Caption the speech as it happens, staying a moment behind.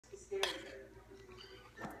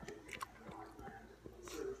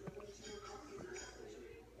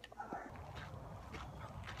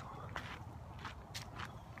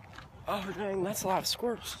Oh dang, that's a lot of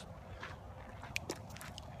squirrels.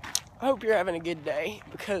 I hope you're having a good day,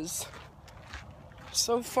 because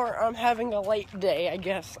so far I'm having a late day, I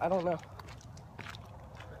guess. I don't know.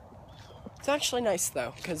 It's actually nice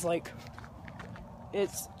though, because like,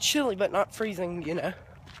 it's chilly but not freezing, you know.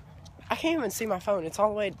 I can't even see my phone. It's all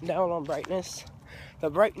the way down on brightness. The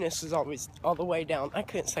brightness is always all the way down. I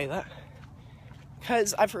couldn't say that,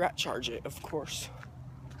 because I forgot to charge it, of course.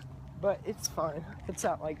 But it's fine. It's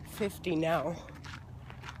at like 50 now.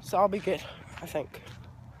 So I'll be good, I think.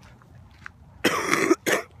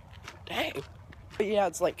 Dang. But yeah,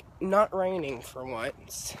 it's like not raining for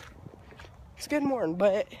once. It's a good morning,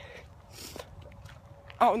 but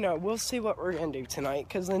oh no, we'll see what we're gonna do tonight,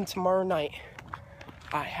 because then tomorrow night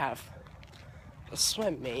I have a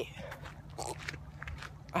swim meet.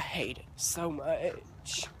 I hate it so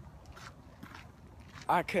much.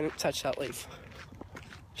 I couldn't touch that leaf.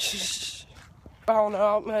 I don't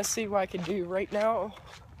know, I'm gonna see what I can do right now.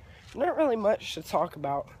 Not really much to talk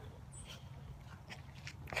about,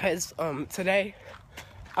 because today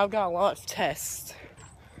I've got a lot of tests,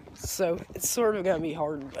 so it's sort of gonna be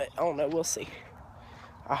hard, but I don't know, we'll see.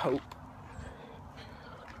 I hope.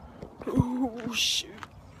 Oh shoot.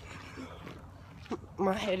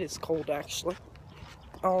 My head is cold actually.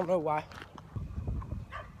 I don't know why.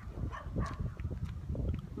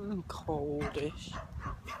 I'm coldish.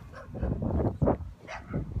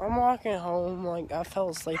 I'm walking home, like I fell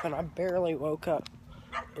asleep and I barely woke up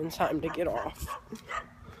in time to get off.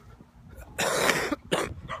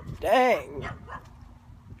 Dang.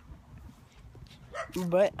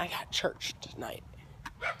 But I got church tonight.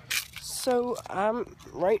 So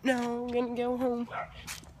right now I'm gonna go home,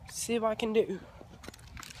 see what I can do.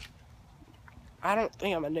 I don't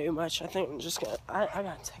think I'm gonna do much. I think I'm just gonna, I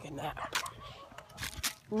gotta take a nap.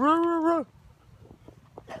 Ruh, ruh, ruh.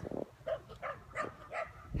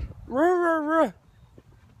 Ruh, ruh, ruh.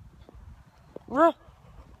 Ruh.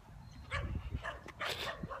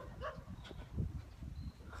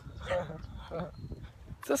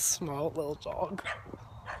 It's a small little dog.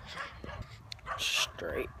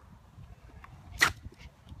 Straight.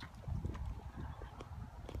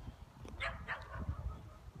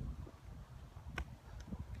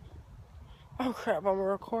 Oh crap, I'm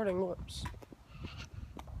recording, whoops.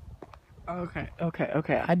 Okay.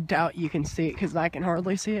 I doubt you can see it, because I can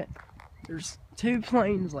hardly see it. There's two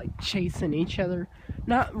planes like chasing each other.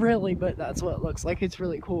 Not really, but that's what it looks like. It's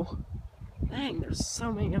really cool. Dang, there's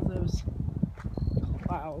so many of those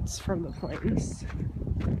clouds from the planes.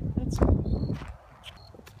 That's cool.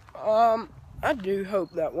 I do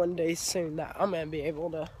hope that one day soon that I'm gonna be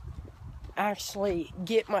able to actually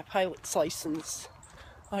get my pilot's license.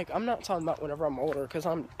 Like, I'm not talking about whenever I'm older, because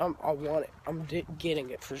I want it. I'm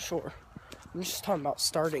getting it for sure. I'm just talking about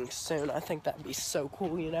starting soon. I think that'd be so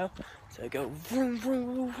cool, you know? To go vroom,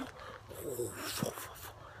 vroom,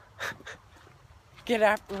 get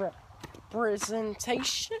after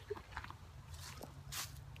representation.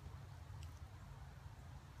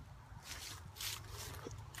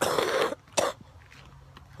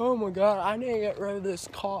 Oh my god, I need to get rid of this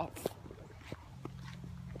cough.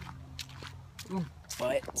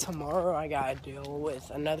 But tomorrow I gotta deal with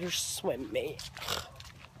another swim meet.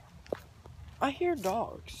 I hear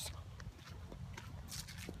dogs.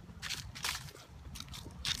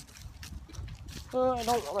 Oh, I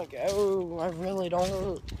don't want to go. I really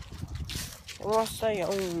don't. I want to stay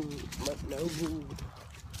home, but no,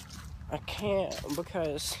 I can't,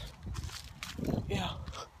 because yeah.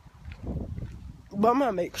 But I'm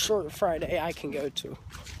gonna make sure Friday I can go to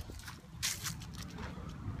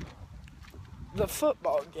the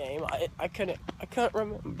football game. I couldn't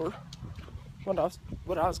remember what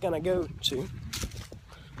I was gonna go to.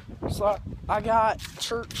 So I got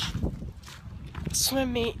church,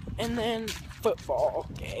 swim meet, and then football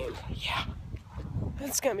game. Yeah,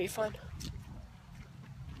 it's gonna be fun.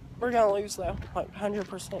 We're gonna lose though, like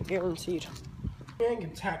 100% guaranteed. I'm getting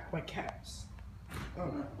attacked by cats. Oh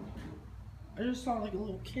no. I just saw like a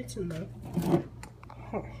little kitten though.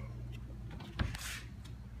 Huh.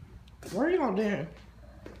 What are y'all doing?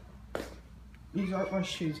 These aren't my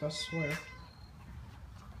shoes, I swear.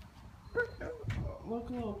 Look,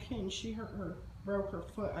 a little kitten, she broke her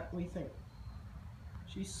foot, we think.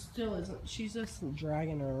 She still isn't, she's just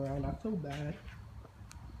dragging her around. I feel bad.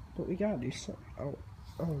 But we gotta do something. Oh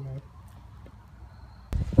no.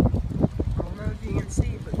 I don't know if you can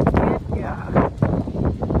see, but yeah.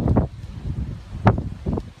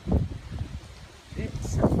 It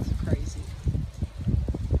sounds crazy.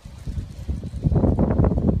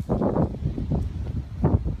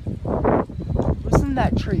 Listen to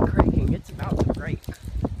that tree creaking. It's about to break.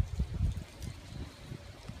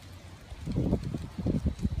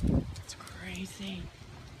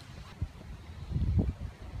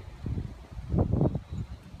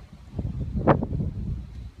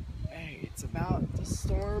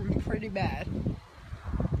 thunderstorm pretty bad.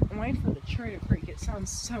 I'm waiting for the tree to creak. It sounds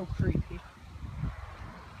so creepy.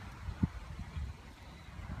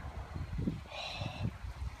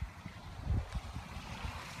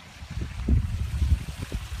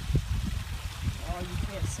 Oh, you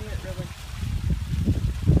can't see it really.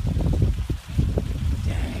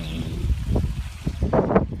 Dang.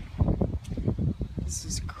 This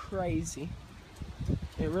is crazy.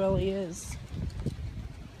 It really is.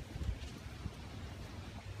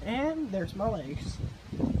 And there's my legs.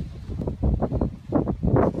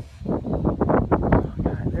 Oh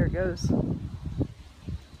God, there it goes.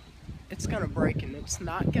 It's gonna break and it's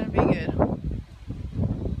not gonna be good.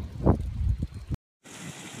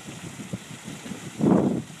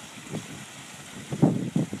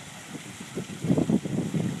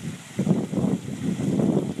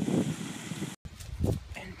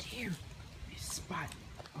 And here is Spot,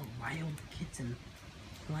 a wild kitten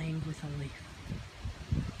playing with a leaf.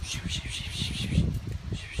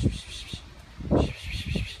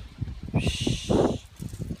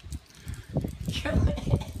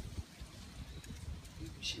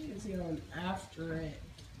 She is going after it.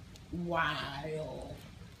 Wild.